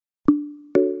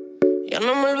Ya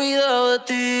no me he olvidado de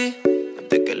ti.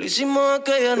 Desde que lo hicimos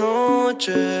aquella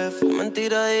noche, fue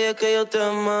mentira, dije que yo te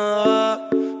amaba,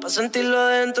 pa' sentirlo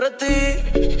adentro de ti.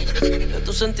 De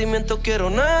tus sentimientos quiero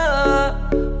nada.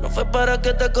 No fue para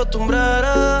que te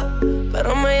acostumbraras,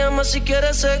 pero me llamas si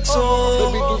quieres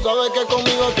sexo. Baby, tú sabes que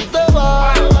conmigo tú te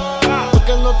vas,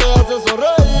 porque no te hace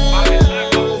sonreír.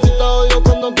 Necesito odio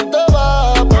cuando tú te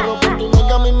vas, pero por tu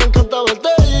nalga a mí me encanta verte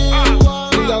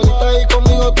ir. Y ahorita ahí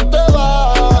conmigo tú te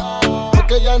vas,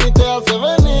 porque ya ni te hace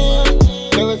venir.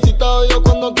 Bebecita odio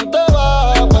cuando tú te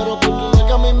vas, pero por tu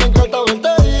nalga a mí me encanta verte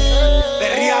ir.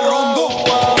 Perría Rondo.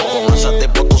 Con ese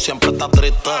tipo tú siempre estás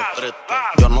triste.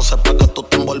 Yo no sé para qué tú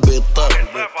te envolviste.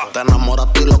 Te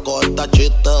enamoraste y loco esta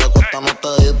chiste. De cuesta no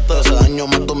te diste. Ese daño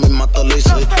más tú misma te lo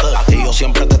hiciste. A ti yo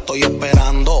siempre te estoy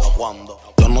esperando.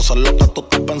 Yo no sé lo que tú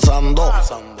estás pensando.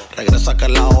 Regresa que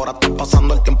la hora está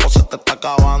pasando, el tiempo se te está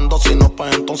acabando. Si no,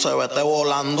 pues entonces vete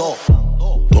volando.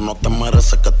 Tú no te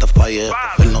mereces que te falle.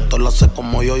 Él no te lo hace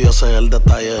como yo y ese es el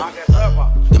detalle.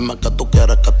 Dime que tú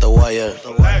quieres que te guaye.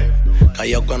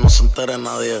 Callao que no se entere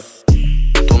nadie.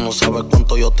 Tú no sabes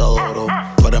cuánto yo te adoro.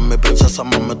 Tú eres mi princesa,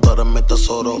 mami, tú eres mi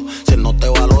tesoro. Si no te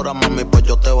valora, mami, pues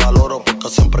yo te valoro, porque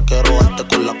siempre quiero darte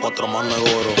con las 4 manos de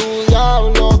oro. Tu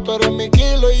diablo, tú eres mi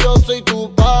kilo y yo soy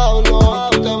tu Pablo.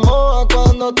 Tú te mojas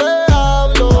cuando te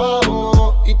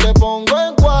hablo y te pongo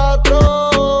en 4.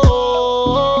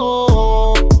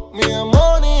 Mi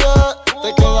demonia,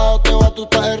 te queda o te va, tú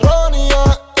estás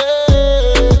errónea.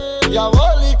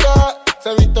 Diabólica,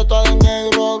 se viste toda de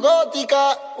negro,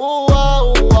 gótica.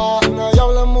 Una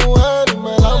diabla mujer y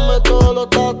me lame todos los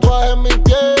tatuajes en mi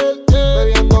piel.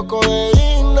 Bebiendo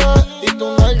codeína y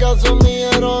tus nalgas son mi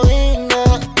heroína.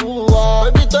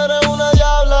 Baby, tú eres una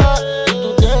diabla y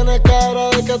tú tienes cara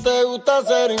de que te gusta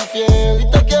ser infiel.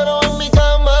 Y te quiero en mi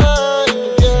cama y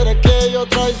tú quieres que yo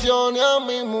traicione a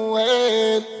mi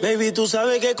mujer. Baby, tú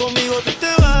sabes que conmigo tú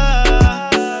te vas,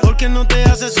 porque no te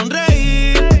hace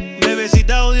sonreír.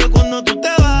 Bebecita odio cuando tú te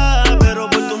vas, pero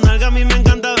por tu nalga a mí me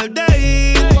encanta verte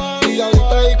ir. Y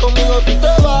ahorita ahí conmigo tú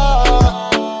te vas,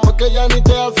 porque ya ni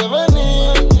te hace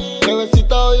venir.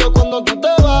 Bebecita odio cuando tú te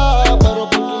vas, pero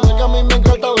por tu nalga a mí me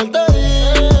encanta verte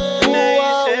ir.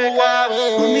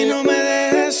 Mami, no me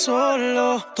dejes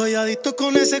solo, estoy adicto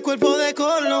con ese cuerpo de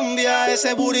Colombia,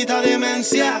 ese burita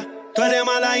demencia. Tú eres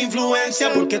mala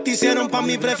influencia porque te hicieron pa'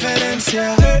 mi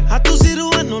preferencia. A tu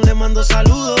cirujano le mando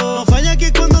saludos. No falla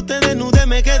que cuando te desnude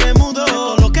me quedé mudo. De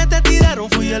todo lo que te tiraron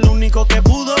fui el único que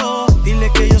pudo. Dile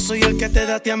que yo soy el que te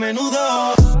da a ti a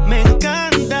menudo. Me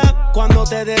encanta cuando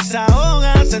te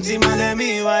desahogas encima de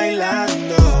mí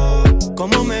bailando.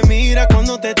 Cómo me mira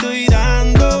cuando te estoy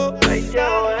dando.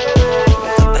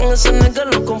 En ese nega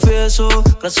lo confieso.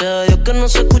 Gracias a Dios que no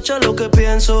se escucha lo que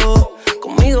pienso.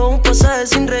 Conmigo un pasaje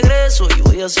sin regreso y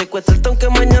voy a secuestrarte aunque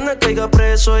mañana caiga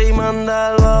preso y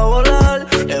mandarlo a volar.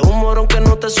 Es un morón que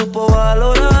no te supo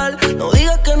valorar. No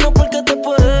digas que no porque te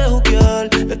puedes juquear.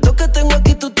 Esto que tengo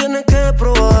aquí tú tienes que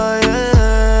probar,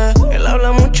 yeah. Él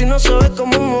habla mucho y no sabe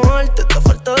cómo moverte. Esta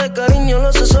falta de cariño lo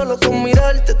hace solo con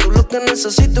mirarte. Tú lo que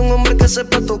necesitas un hombre que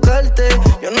sepa tocarte.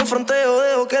 Yo no fronteo,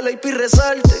 dejo que la IP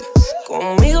resalte.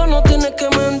 Conmigo no tienes que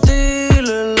mentir,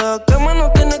 en la cama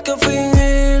no tienes que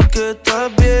fingir que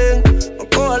estás bien. No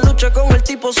cojas lucha con el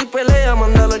tipo si pelea,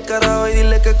 mándalo al carajo y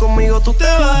dile que conmigo tú te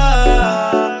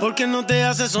vas, porque no te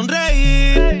hace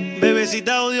sonreír.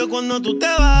 Bebecita odio cuando tú te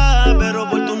vas, pero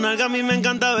por tu nalga a mí me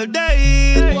encanta verte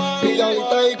ir. Y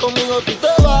ahorita ahí conmigo tú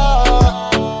te vas,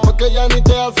 porque ya ni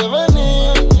te hace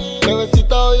venir.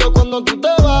 Bebecita odio cuando tú te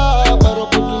vas, pero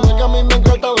por tu nalga a mí me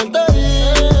encanta verte ir.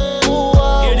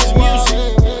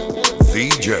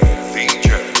 DJ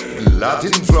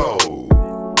Latin Flow.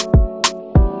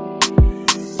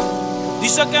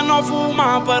 Dice que no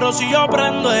fuma, pero si yo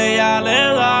prendo, ella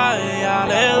le da, ella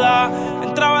le da.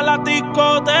 Entraba en la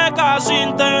discoteca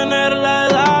sin tener la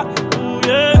edad.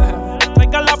 Yeah.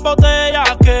 Traigan las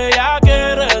botellas que ella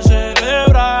quiere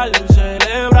celebrar,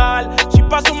 celebrar. Si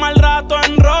pasa un mal rato,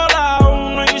 enrola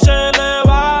uno y se le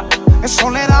va. Es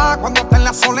soledad, cuando está en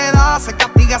la soledad, se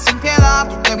castiga sin piedad.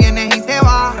 Tú te vienes y te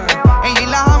vas. Ella y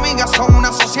las amigas son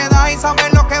una sociedad y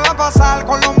saben lo que va a pasar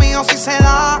con los míos si se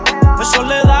da. Es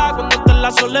soledad, cuando está en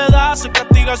la soledad, se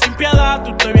castiga sin piedad.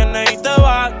 Tú te vienes y te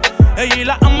vas. Ella y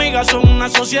las amigas son una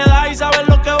sociedad y saben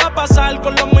lo que va a pasar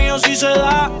con los míos si se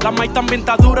da. La maíz también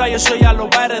está dura y eso ya lo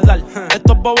va a heredar.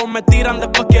 Estos bobos me tiran,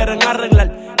 después quieren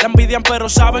arreglar. La envidian pero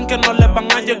saben que no les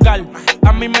van a llegar.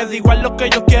 A mí me da igual lo que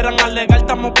ellos quieran alegar.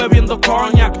 Estamos bebiendo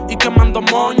coñac y quemando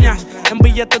moñas. En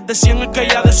billetes de 100 es que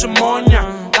ella de su moña.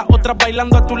 Nosotras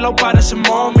bailando a tu lado parecen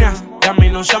momias. Y a mí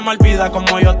no se me olvida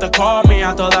como yo te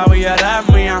comía. Todavía eres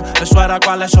mía. Eso era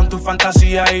cuáles son tus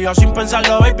fantasías. Y yo sin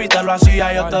pensarlo, baby, te lo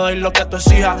hacía. Yo te doy lo que tú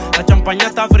exijas. La champaña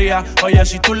está fría. Oye,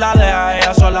 si tú la dejas,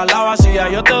 ella sola la vacía.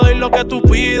 Yo te doy lo que tú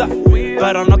pidas,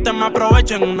 pero no te me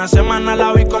aprovechen. Una semana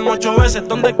la vi como 8 veces.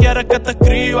 ¿Dónde quieres que te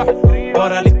escriba?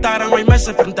 Por el Instagram hay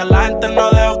meses. Frente a la gente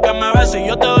no dejo que me beses.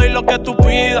 Yo te doy lo que tú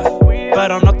pidas,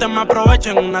 pero no te me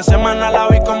aprovechen. Una semana la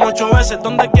vi como 8 veces.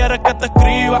 ¿Dónde quieres que te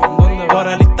escriba? Por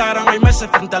el Instagram hay meses.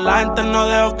 Frente a la gente no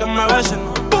dejo que me besen.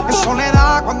 En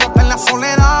soledad, cuando está en la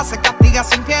soledad, se castiga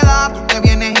sin piedad. Tú te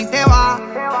vienes y te vas.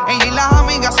 Ella y las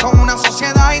amigas son una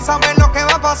sociedad y saben lo que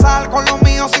va a pasar con los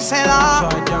míos si se da.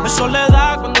 En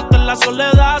soledad, cuando está en la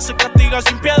soledad, se castiga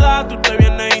sin piedad. Tú te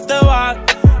vienes y te vas.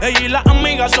 Ella y las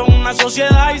amigas son una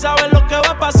sociedad y saben lo que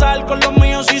va a pasar con los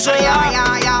míos si se da.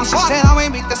 Y si se da,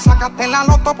 baby, te sacaste la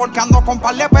loto porque ando con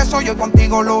par de pesos, yo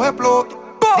contigo lo exploto.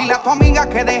 Dile a tu amiga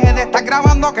que deje de estar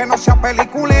grabando, que no sea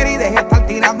peliculera y deje de estar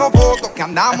tirando fotos. Que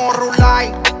andamos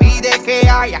rulay, pide que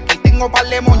hay. Aquí tengo par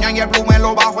de moñas y el blue me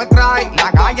lo bajo extrae. La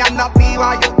calle anda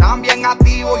activa, yo también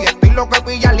activo. Y estoy lo que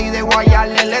pillarle y de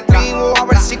guayarle el estribo. A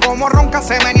ver si como ronca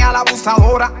se venía la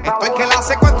abusadora. Estoy que la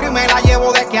secuestro y me la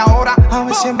llevo de que ahora. A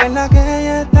ver si es verdad que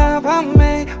ella está pa'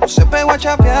 mí o se pegó a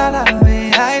chapear la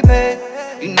VIP.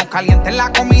 Y no calientes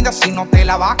la comida si no te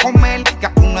la vas a comer. Que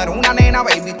tú no eres una nena,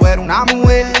 baby, tú eres una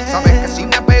mujer. Sabes que si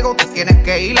me pego, tú tienes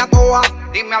que ir a toa.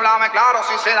 Dime, háblame claro,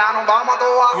 si se da, nos vamos a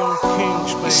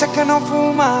toa. Dice que no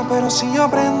fuma, pero si yo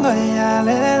prendo, ella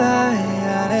le da,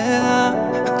 ella le da.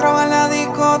 Entraba en la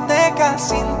discoteca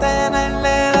sin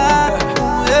tenerle edad.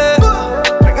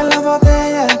 Traigan la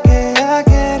botella que ella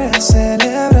quiere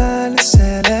celebrar,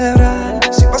 celebrar.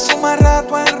 Si paso más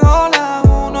rato enrola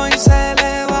uno y se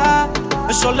le va.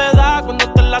 En soledad, cuando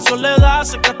está en la soledad,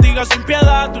 se castiga sin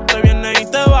piedad. Tú te vienes y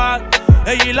te vas.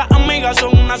 Ella y las amigas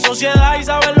son una sociedad y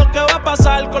saben lo que va a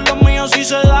pasar con los míos si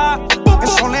se da. En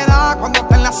soledad, cuando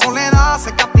está en la soledad,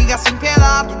 se castiga sin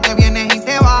piedad. Tú te vienes y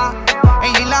te vas.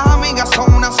 Ella y las amigas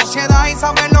son una sociedad y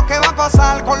saben lo que va a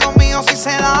pasar con los míos si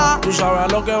se da. Tú sabes a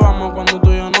lo que vamos cuando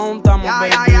tú y yo nos juntamos,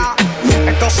 baby.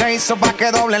 Esto se hizo pa'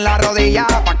 que doblen la rodilla,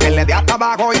 pa' que le dé hasta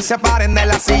abajo y se paren de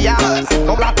la silla.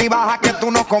 Dobla y baja que tú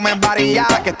no comes varilla,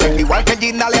 que estoy igual que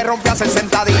Ginda le rompe a hacer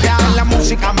sentadilla. La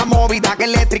música más movida que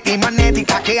eléctrica y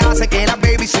magnética, que hace que la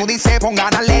baby sudi se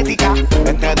pongan atlética.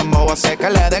 Este dembow hace que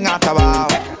le den hasta abajo.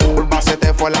 Culpa se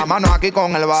te fue la mano aquí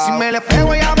con el bajo. Si me le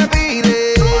pego ella me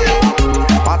pide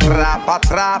pa' atrás, pa'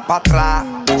 atrás, pa' atrás.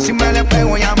 Si me le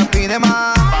pego ella me pide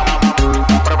más.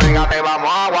 Pero fíjate, vamos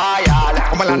a guayar.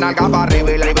 Come la nalga para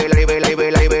arriba y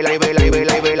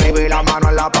la mano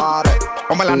en la pared.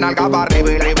 Come la nalga para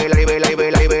arriba y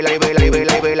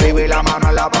la mano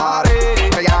en la pared.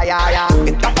 Ya.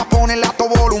 Esta pa' ponerle a todo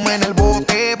volumen el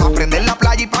bote, pa' prender la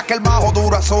playa y pa' que el bajo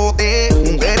duro azote.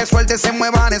 Mujeres sueltas se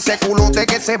muevan ese culote,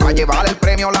 que se va a llevar el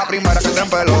premio la primera que se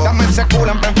empeló. Dame ese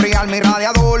culo para enfriar mi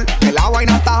radiador, que la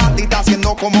vaina está altita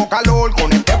haciendo como calor.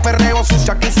 Con este perreo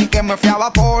sucio aquí sí que me fui a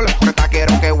vapor. Ahorita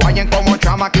quiero que guayen como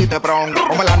chamaquito de pronto.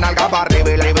 Come la nalga para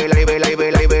arriba y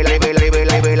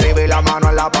la mano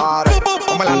en la pared.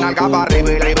 Come la nalga para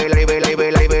arriba y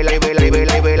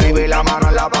la mano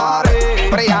en la pared.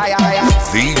 Pero ya.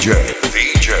 DJ,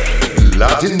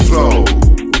 Latin Flow.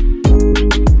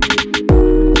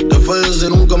 Te fallé si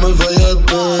nunca me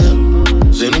fallaste,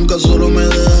 si nunca solo me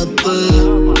dejaste.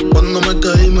 Cuando me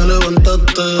caí me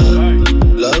levantaste,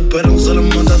 la esperanza la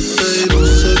mataste. Y no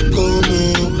sé cómo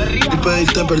y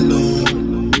pedirte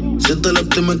perdón, si te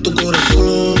lastimé tu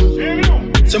corazón.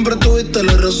 Siempre tuviste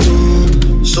la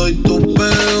razón, soy tu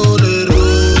peor error.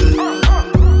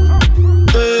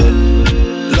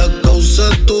 La causa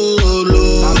de tu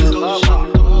dolor.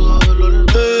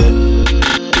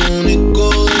 Tu único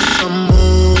desamor.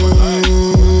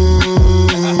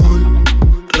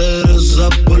 Regresa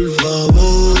por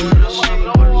favor.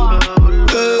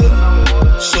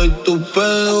 Soy tu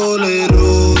peor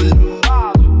error.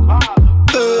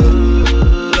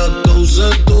 La causa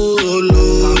de tu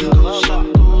dolor.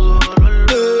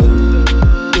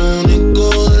 Tu único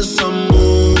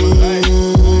desamor.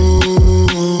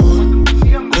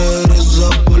 Regresa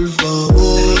por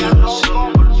favor.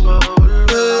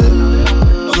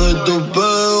 Soy tu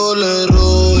peor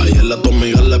error. Ayer a tu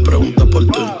amiga le pregunté por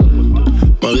ti.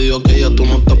 Me dijo que ya tú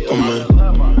no estás pa' mí,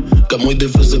 que es muy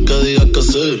difícil que digas que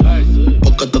sí,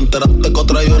 porque te enteraste que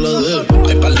otra yo le di.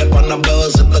 Hay par de panas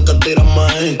bebecitas que tiran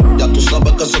maíz. Ya tú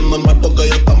sabes que son normal porque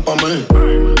ellos están pa' mí.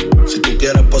 Si tú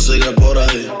quieres pues sigue por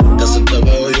ahí, que si te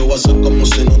veo yo voy a hacer como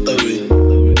si no te vi.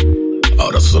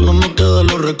 Ahora solo nos quedan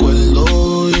los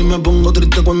recuerdos y me pongo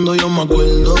triste cuando yo me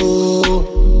acuerdo,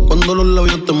 cuando los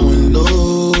labios te muerden.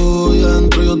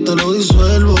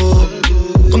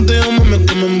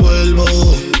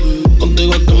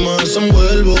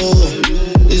 desenvuelvo.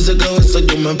 Dice que a veces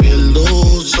yo me pierdo.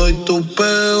 Soy tu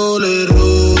peor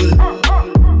error.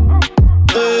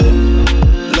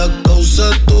 La causa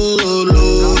es tu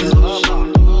dolor.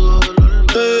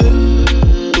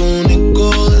 Tu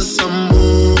único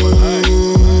desamor.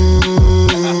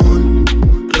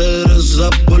 Regresa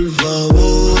por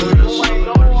favor.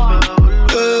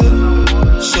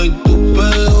 Soy tu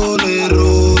peor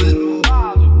error.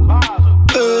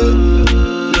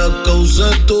 La causa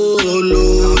es tu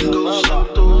dolor.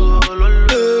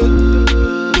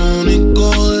 Tu único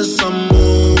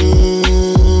desamor.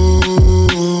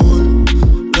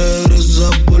 Regresa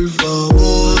por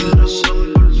favor.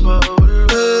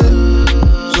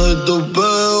 Soy tu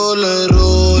peor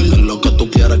error. Es lo que tú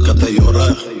quieres que te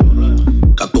llore,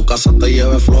 que a tu casa te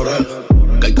lleve flores.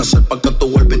 Que hay que hacer pa' que tú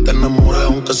vuelvas y te enamores.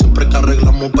 Aunque siempre que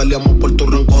arreglamos peleamos por tu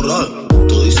rencores.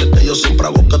 Tú dices que yo siempre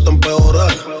hago que te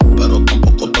empeores, pero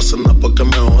tampoco te hacen nada porque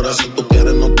mejores. Si tú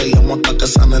quieres no te llamo hasta que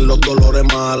sanen los dolores.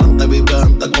 Más adelante vive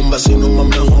antes con vecinos más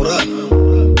mejores.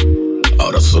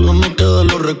 Ahora solo nos quedan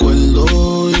los recuerdos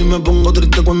y me pongo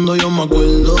triste cuando yo me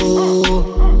acuerdo.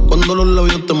 Cuando los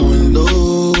labios te muerdo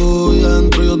y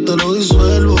adentro yo te lo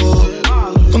disuelvo.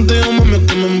 Contigo mami es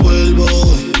que me envuelvo,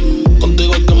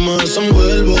 contigo es que me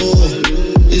desenvuelvo.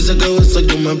 Dice que a veces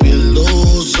yo me pierdo.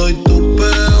 Soy tu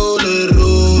peor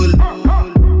error.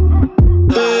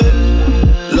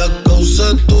 La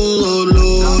causa es tu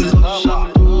dolor.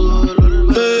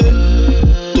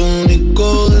 Tu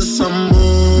único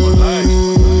desamor.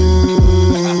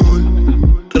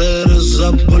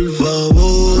 Regresa por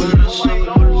favor.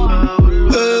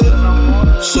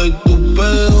 Soy tu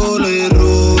peor error.